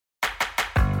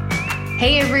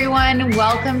Hey everyone,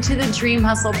 welcome to the Dream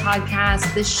Hustle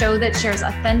Podcast, the show that shares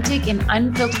authentic and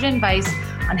unfiltered advice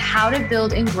on how to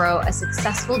build and grow a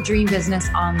successful dream business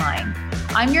online.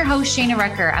 I'm your host, Shayna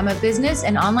Recker. I'm a business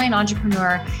and online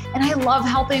entrepreneur, and I love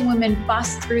helping women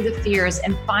bust through the fears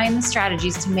and find the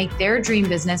strategies to make their dream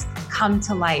business come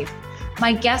to life.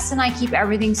 My guests and I keep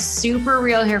everything super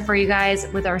real here for you guys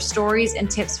with our stories and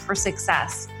tips for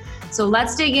success. So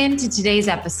let's dig into today's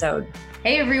episode.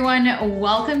 Hey everyone,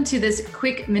 welcome to this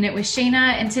quick minute with Shayna.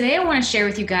 And today I want to share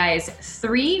with you guys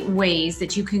 3 ways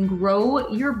that you can grow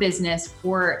your business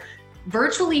for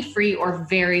virtually free or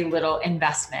very little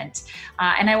investment.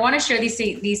 And I want to share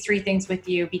these 3 things with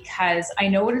you because I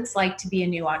know what it's like to be a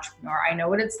new entrepreneur. I know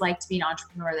what it's like to be an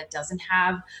entrepreneur that doesn't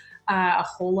have a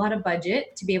whole lot of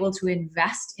budget to be able to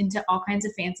invest into all kinds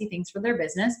of fancy things for their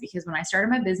business. Because when I started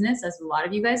my business, as a lot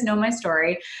of you guys know my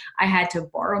story, I had to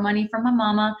borrow money from my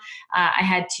mama. I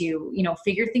had to,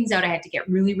 figure things out. I had to get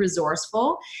really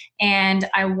resourceful. And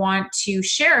I want to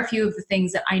share a few of the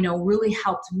things that I know really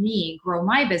helped me grow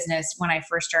my business when I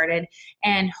first started.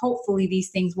 And hopefully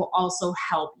these things will also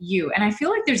help you. And I feel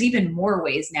like there's even more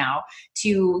ways now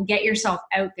to get yourself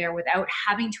out there without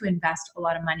having to invest a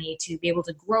lot of money to be able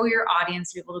to grow your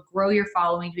audience, to be able to grow your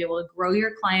following, to be able to grow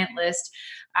your client list.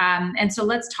 And so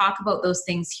let's talk about those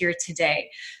things here today.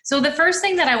 So the first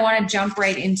thing that I want to jump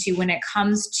right into when it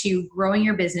comes to growing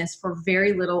your business for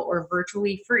very little or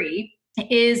virtually free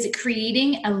is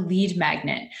creating a lead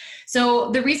magnet.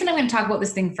 So the reason I'm going to talk about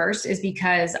this thing first is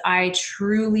because I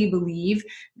truly believe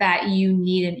that you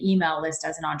need an email list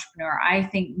as an entrepreneur. I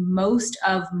think most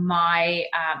of my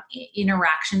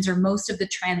interactions or most of the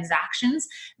transactions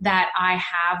that I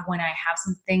have when I have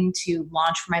something to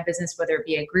launch for my business, whether it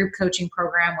be a group coaching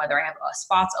program, whether I have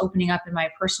spots opening up in my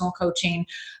personal coaching,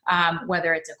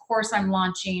 whether it's a course I'm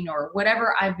launching or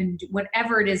whatever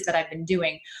it is that I've been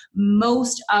doing,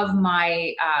 most of my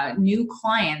new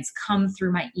clients come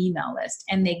through my email list,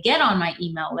 and they get on my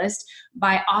email list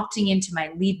by opting into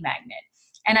my lead magnet.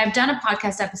 And I've done a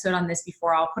podcast episode on this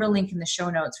before. I'll put a link in the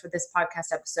show notes for this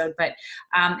podcast episode, but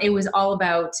it was all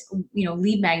about,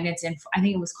 lead magnets. And I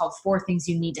think it was called 4 things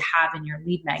you need to have in your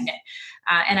lead magnet.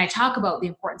 And I talk about the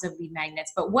importance of lead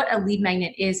magnets, but what a lead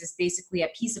magnet is basically a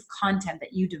piece of content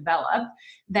that you develop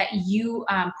that you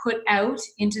put out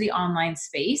into the online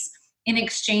space in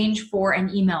exchange for an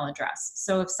email address.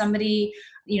 So if somebody,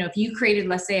 if you created,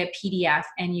 let's say, a PDF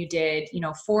and you did,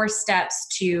 4 steps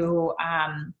to,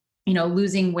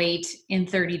 losing weight in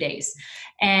 30 days.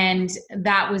 And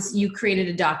that was, you created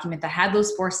a document that had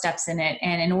those 4 steps in it.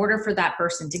 And in order for that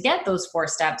person to get those 4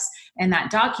 steps in that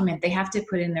document, they have to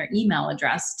put in their email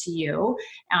address to you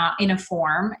in a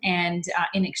form. And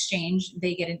in exchange,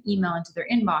 they get an email into their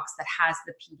inbox that has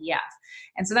the PDF.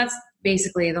 And so that's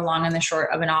basically the long and the short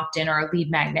of an opt-in or a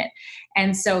lead magnet.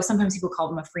 And so sometimes people call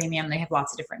them a freemium. They have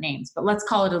lots of different names, but let's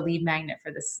call it a lead magnet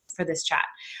for this chat.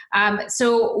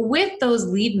 So with those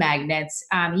lead magnets,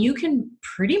 you can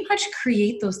pretty much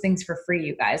create those things for free,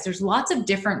 you guys. There's lots of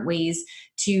different ways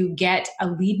to get a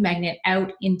lead magnet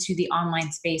out into the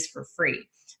online space for free.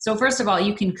 So first of all,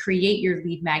 you can create your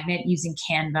lead magnet using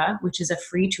Canva, which is a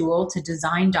free tool to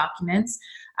design documents.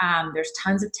 There's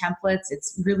tons of templates.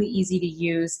 It's really easy to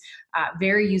use,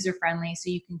 very user-friendly.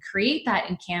 So you can create that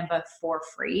in Canva for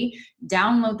free,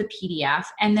 download the PDF,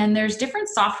 and then there's different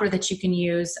software that you can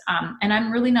use. And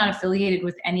I'm really not affiliated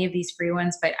with any of these free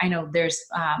ones, but I know there's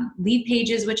Lead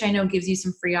Pages, which I know gives you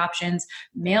some free options.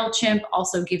 MailChimp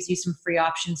also gives you some free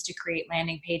options to create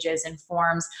landing pages and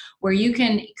forms where you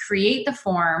can create the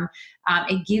form.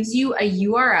 It gives you a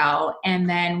URL, and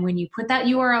then when you put that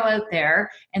URL out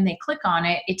there and they click on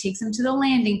it, it takes them to the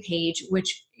landing page,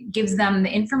 which gives them the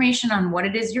information on what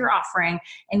it is you're offering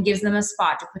and gives them a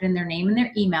spot to put in their name and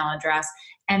their email address.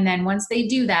 And then once they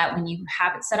do that, when you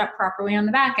have it set up properly on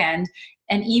the back end,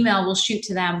 an email will shoot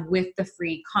to them with the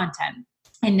free content.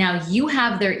 And now you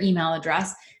have their email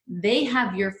address, they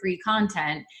have your free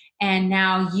content, and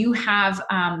now you have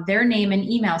their name and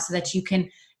email so that you can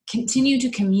continue to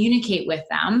communicate with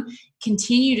them,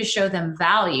 continue to show them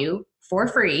value for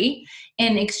free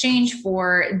in exchange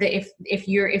for if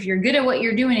you're good at what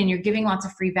you're doing and you're giving lots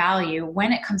of free value,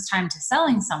 when it comes time to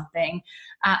selling something,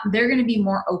 they're going to be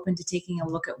more open to taking a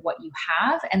look at what you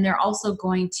have. And they're also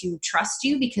going to trust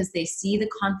you because they see the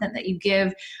content that you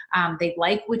give. They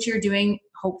like what you're doing,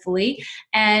 hopefully.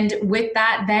 And with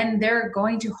that, then they're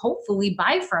going to hopefully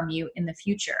buy from you in the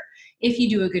future if you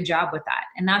do a good job with that.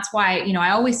 And that's why, I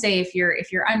always say if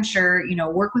you're unsure,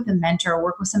 work with a mentor,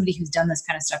 work with somebody who's done this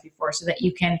kind of stuff before so that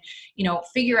you can,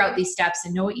 figure out these steps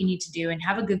and know what you need to do and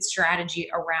have a good strategy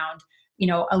around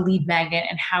a lead magnet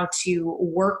and how to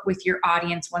work with your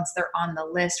audience once they're on the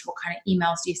list. What kind of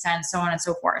emails do you send, so on and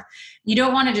so forth. You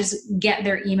don't want to just get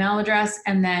their email address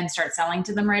and then start selling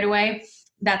to them right away.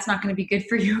 That's not going to be good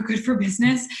for you, good for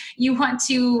business. You want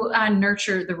to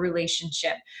nurture the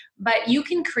relationship, but you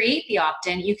can create the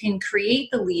opt-in, you can create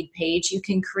the lead page, you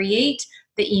can create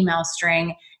the email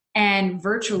string, and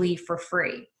virtually for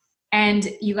free. And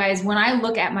you guys, when I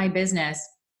look at my business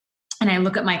and I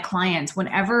look at my clients,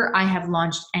 whenever I have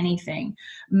launched anything,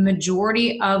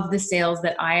 majority of the sales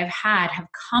that I have had have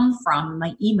come from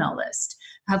my email list,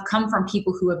 have come from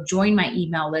people who have joined my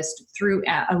email list through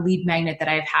a lead magnet that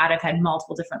I've had. I've had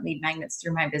multiple different lead magnets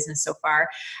through my business so far.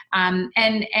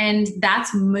 And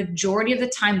that's majority of the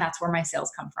time, that's where my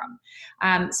sales come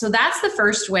from. So that's the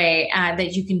first way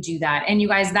that you can do that. And you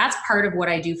guys, that's part of what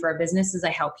I do for a business is I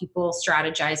help people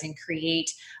strategize and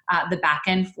create the back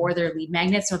end for their lead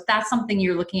magnet. So if that's something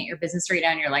you're looking at your business right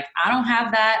now and you're like, I don't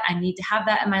have that, I need to have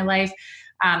that in my life.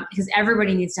 Because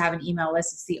everybody needs to have an email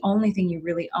list. It's the only thing you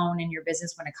really own in your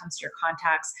business when it comes to your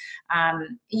contacts.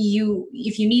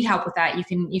 If you need help with that, you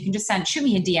can just shoot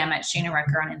me a DM at Shayna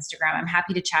Recker on Instagram. I'm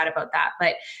happy to chat about that.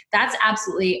 But that's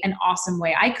absolutely an awesome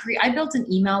way. I built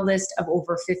an email list of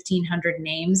over 1,500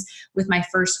 names with my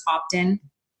first opt-in.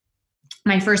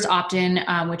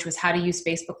 Which was how to use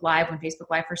Facebook Live when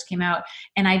Facebook Live first came out.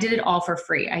 And I did it all for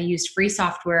free. I used free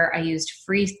software. I used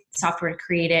free software to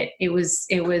create it. It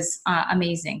was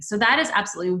amazing. So that is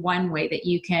absolutely one way that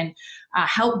you can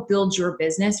help build your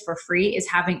business for free, is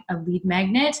having a lead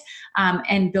magnet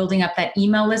and building up that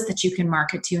email list that you can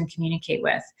market to and communicate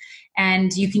with.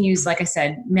 And you can use, like I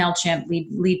said, MailChimp,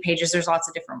 lead pages. There's lots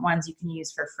of different ones you can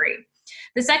use for free.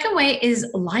 The second way is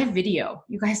live video.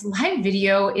 You guys, live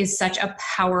video is such a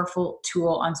powerful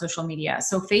tool on social media.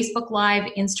 So Facebook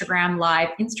Live,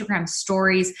 Instagram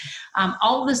Stories,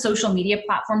 all of the social media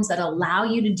platforms that allow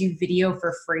you to do video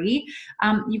for free.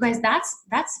 You guys,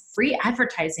 that's free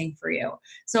advertising for you.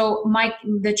 So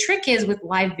the trick is with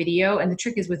live video, and the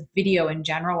trick is with video in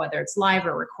general, whether it's live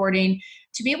or recording,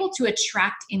 to be able to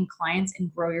attract in clients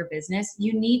and grow your business,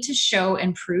 you need to show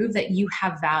and prove that you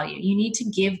have value. You need to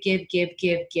give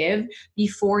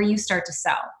before you start to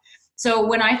sell. So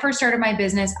when I first started my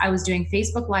business, I was doing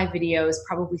Facebook Live videos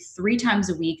probably 3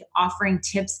 times a week, offering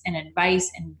tips and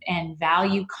advice and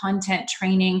value content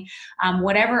training,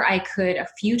 whatever I could, a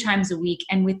few times a week.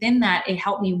 And within that, it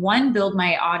helped me, one, build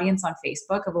my audience on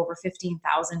Facebook of over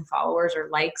 15,000 followers or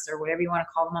likes or whatever you want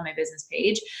to call them on my business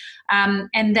page.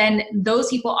 And then those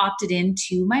people opted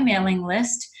into my mailing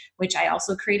list, which I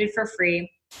also created for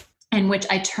free, in which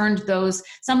I turned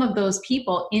some of those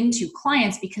people into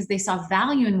clients because they saw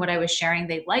value in what I was sharing.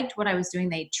 They liked what I was doing.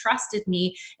 They trusted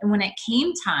me. And when it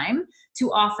came time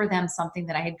to offer them something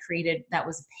that I had created that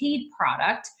was a paid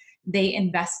product, they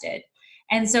invested.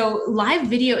 And so live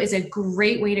video is a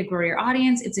great way to grow your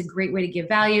audience. It's a great way to give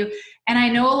value. And I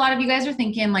know a lot of you guys are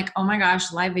thinking like, oh my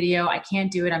gosh, live video, I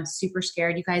can't do it. I'm super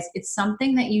scared. You guys, it's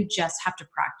something that you just have to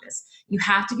practice. You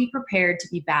have to be prepared to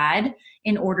be bad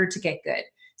in order to get good.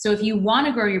 So if you want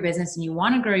to grow your business and you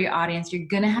want to grow your audience, you're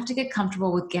going to have to get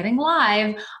comfortable with getting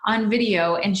live on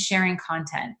video and sharing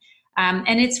content.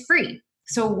 And it's free.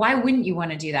 So why wouldn't you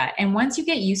want to do that? And once you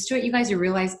get used to it, you guys, you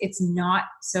realize it's not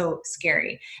so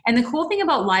scary. And the cool thing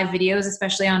about live videos,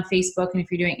 especially on Facebook, and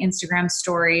if you're doing Instagram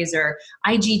stories or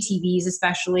IGTVs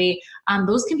especially,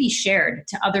 those can be shared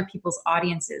to other people's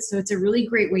audiences. So it's a really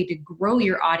great way to grow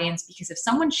your audience, because if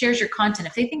someone shares your content,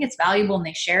 if they think it's valuable and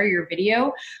they share your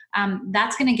video,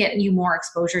 that's going to get you more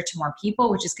exposure to more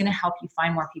people, which is going to help you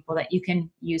find more people that you can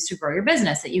use to grow your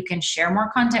business, that you can share more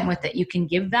content with, that you can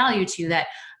give value to, that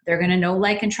they're going to know,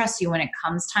 like, and trust you when it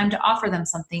comes time to offer them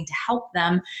something to help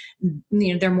them.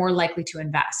 They're more likely to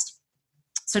invest.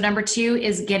 So number 2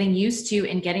 is getting used to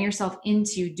and getting yourself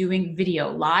into doing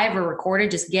video, live or recorded.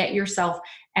 Just get yourself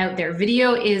out there.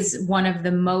 Video is one of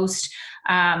the most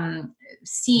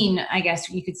seen, I guess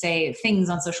you could say,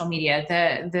 things on social media.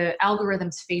 The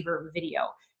algorithms favor video.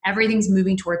 Everything's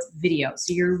moving towards video.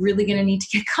 So you're really going to need to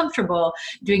get comfortable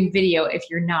doing video if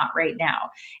you're not right now.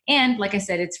 And like I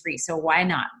said, it's free. So why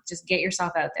not? Just get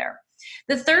yourself out there.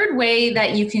 The third way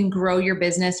that you can grow your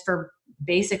business for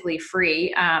basically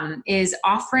free is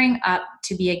offering up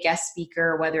to be a guest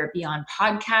speaker, whether it be on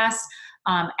podcasts,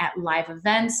 at live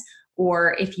events,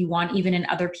 or if you want, even in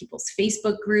other people's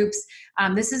Facebook groups.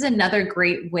 This is another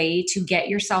great way to get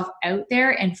yourself out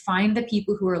there and find the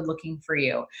people who are looking for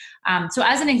you. So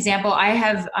as an example, I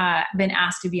have been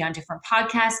asked to be on different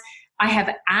podcasts. I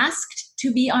have asked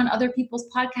to be on other people's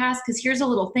podcasts, because here's a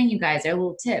little thing, you guys, a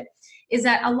little tip, is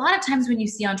that a lot of times when you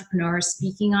see entrepreneurs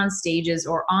speaking on stages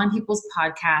or on people's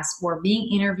podcasts or being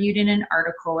interviewed in an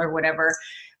article or whatever,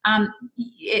 a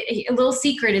little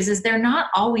secret is they're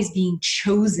not always being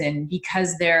chosen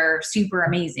because they're super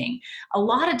amazing. A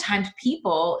lot of times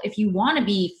people, if you want to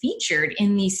be featured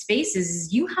in these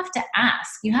spaces, you have to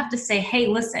ask. You have to say, hey,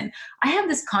 listen, I have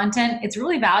this content. It's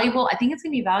really valuable. I think it's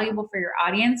going to be valuable for your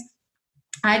audience.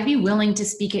 I'd be willing to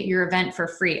speak at your event for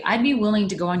free. I'd be willing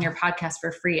to go on your podcast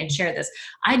for free and share this.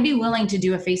 I'd be willing to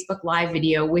do a Facebook Live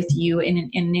video with you in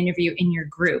an interview in your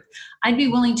group. I'd be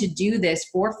willing to do this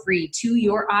for free to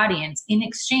your audience in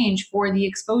exchange for the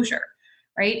exposure,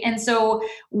 right? And so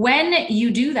when you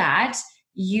do that,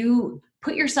 you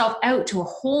put yourself out to a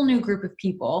whole new group of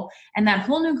people, and that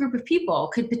whole new group of people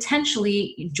could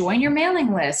potentially join your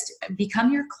mailing list,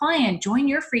 become your client, join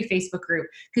your free Facebook group,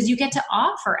 because you get to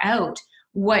offer out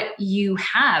what you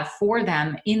have for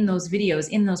them in those videos,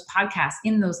 in those podcasts,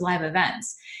 in those live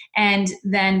events. And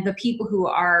then the people who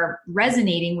are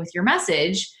resonating with your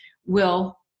message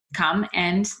will come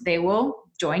and they will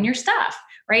join your stuff,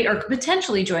 right? Or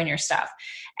potentially join your stuff.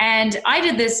 And I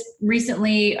did this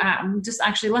recently, just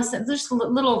a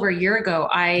little over a year ago.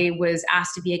 I was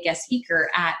asked to be a guest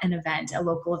speaker at an event, a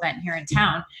local event here in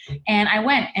town. And I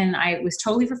went, and I was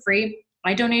totally for free.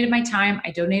 I donated my time,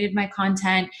 I donated my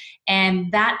content,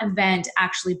 and that event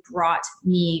actually brought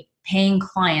me paying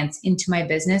clients into my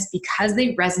business because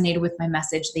they resonated with my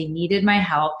message. They needed my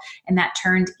help, and that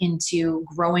turned into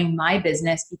growing my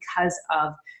business because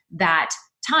of that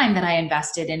time that I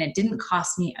invested, and it didn't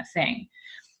cost me a thing.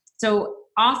 So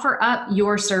offer up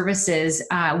your services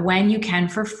when you can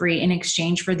for free in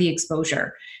exchange for the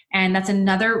exposure. And that's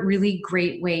another really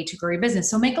great way to grow your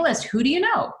business. So make a list. Who do you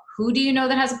know? Who do you know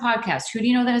that has a podcast? Who do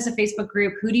you know that has a Facebook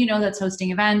group? Who do you know that's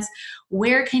hosting events?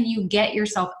 Where can you get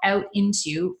yourself out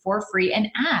into for free?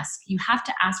 And ask. You have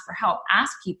to ask for help.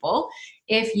 Ask people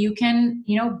if you can,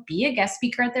 be a guest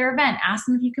speaker at their event. Ask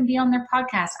them if you can be on their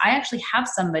podcast. I actually have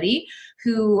somebody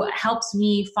who helps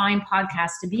me find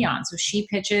podcasts to be on. So she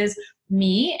pitches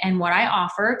me and what I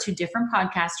offer to different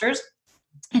podcasters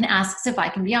and asks if I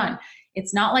can be on.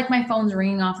 It's not like my phone's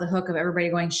ringing off the hook of everybody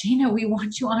going, Shana, we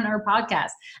want you on our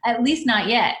podcast. At least not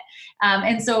yet.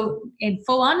 And so in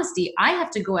full honesty, I have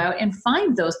to go out and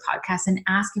find those podcasts and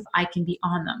ask if I can be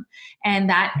on them. And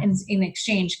that in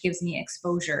exchange gives me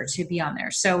exposure to be on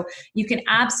there. So you can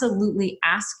absolutely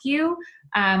ask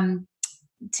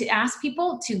to ask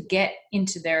people to get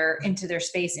into their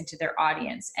space, into their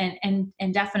audience,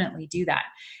 and definitely do that.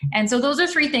 And so those are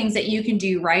 3 things that you can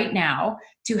do right now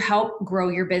to help grow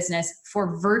your business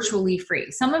for virtually free.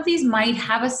 Some of these might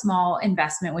have a small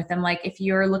investment with them. Like if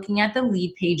you're looking at the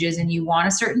lead pages and you want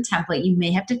a certain template, you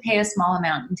may have to pay a small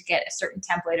amount to get a certain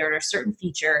template or a certain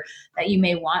feature that you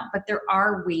may want, but there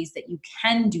are ways that you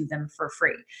can do them for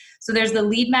free. So there's the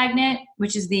lead magnet,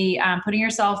 which is the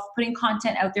putting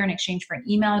content out there in exchange for an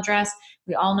email address.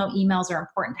 We all know emails are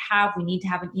important to have. We need to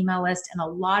have an email list. And a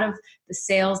lot of the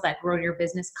sales that grow your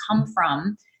business come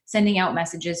from sending out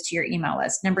messages to your email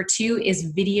list. Number 2 is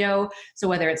video. So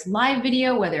whether it's live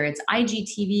video, whether it's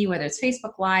IGTV, whether it's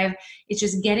Facebook Live, it's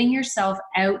just getting yourself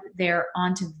out there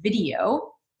onto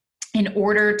video in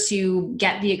order to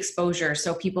get the exposure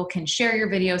so people can share your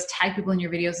videos, tag people in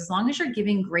your videos. As long as you're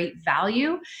giving great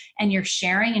value and you're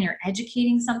sharing and you're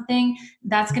educating something,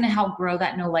 that's going to help grow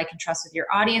that know, like, and trust with your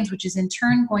audience, which is in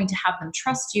turn going to have them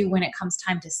trust you when it comes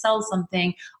time to sell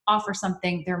something, offer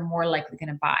something, they're more likely going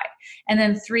to buy. And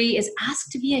then 3 is ask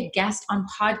to be a guest on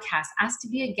podcasts, ask to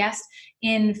be a guest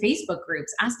in Facebook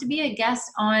groups, ask to be a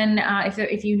guest on,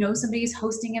 if you know somebody's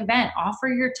hosting an event, offer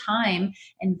your time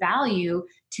and value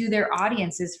to their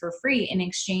audiences for free in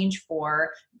exchange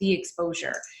for the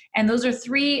exposure. And those are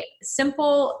 3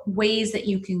 simple ways that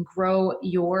you can grow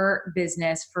your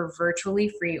business for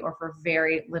virtually free or for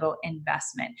very little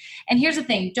investment. And here's the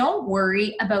thing, don't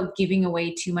worry about giving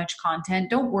away too much content.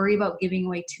 Don't worry about giving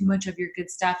away too much of your good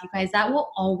stuff. You guys, that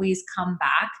will always come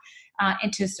back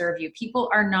and to serve you. People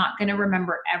are not going to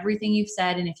remember everything you've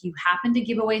said. And if you happen to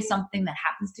give away something that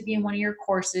happens to be in one of your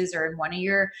courses or in one of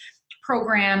your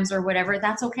programs or whatever,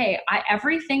 that's okay.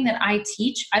 Everything that I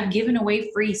teach, I've given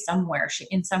away free somewhere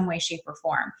in some way, shape, or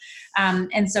form.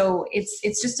 And so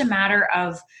it's just a matter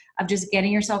of just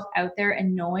getting yourself out there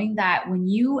and knowing that when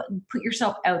you put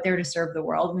yourself out there to serve the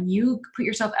world, when you put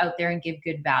yourself out there and give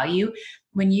good value,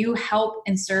 when you help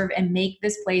and serve and make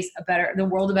this place the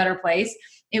world a better place,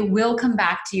 it will come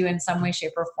back to you in some way,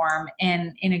 shape, or form,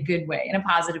 and in a good way, in a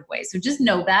positive way. So just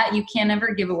know that you can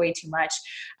never give away too much.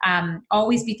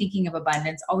 Always be thinking of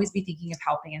abundance, always be thinking of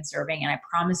helping and serving. And I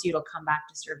promise you it'll come back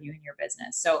to serve you in your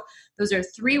business. So those are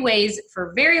 3 ways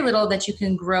for very little that you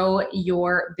can grow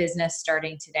your business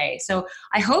starting today. So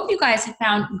I hope you guys have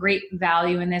found great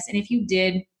value in this. And if you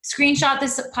did, screenshot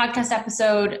this podcast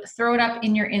episode, throw it up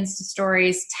in your Insta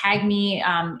stories, tag me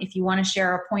if you want to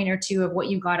share a point or two of what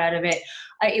you got out of it.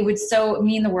 It would so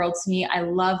mean the world to me. I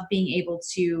love being able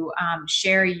to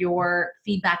share your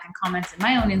feedback and comments in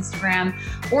my own Instagram,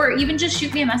 or even just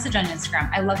shoot me a message on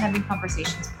Instagram. I love having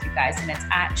conversations with you guys, and it's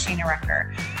at Shana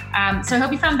Rucker. So I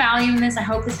hope you found value in this. I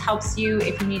hope this helps you.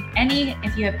 If you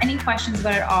have any questions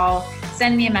about it all,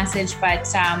 send me a message. But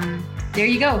there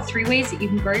you go. 3 ways that you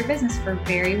can grow your business for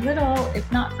very little,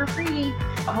 if not for free.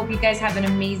 I hope you guys have an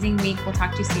amazing week. We'll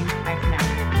talk to you soon. Bye for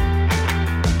now.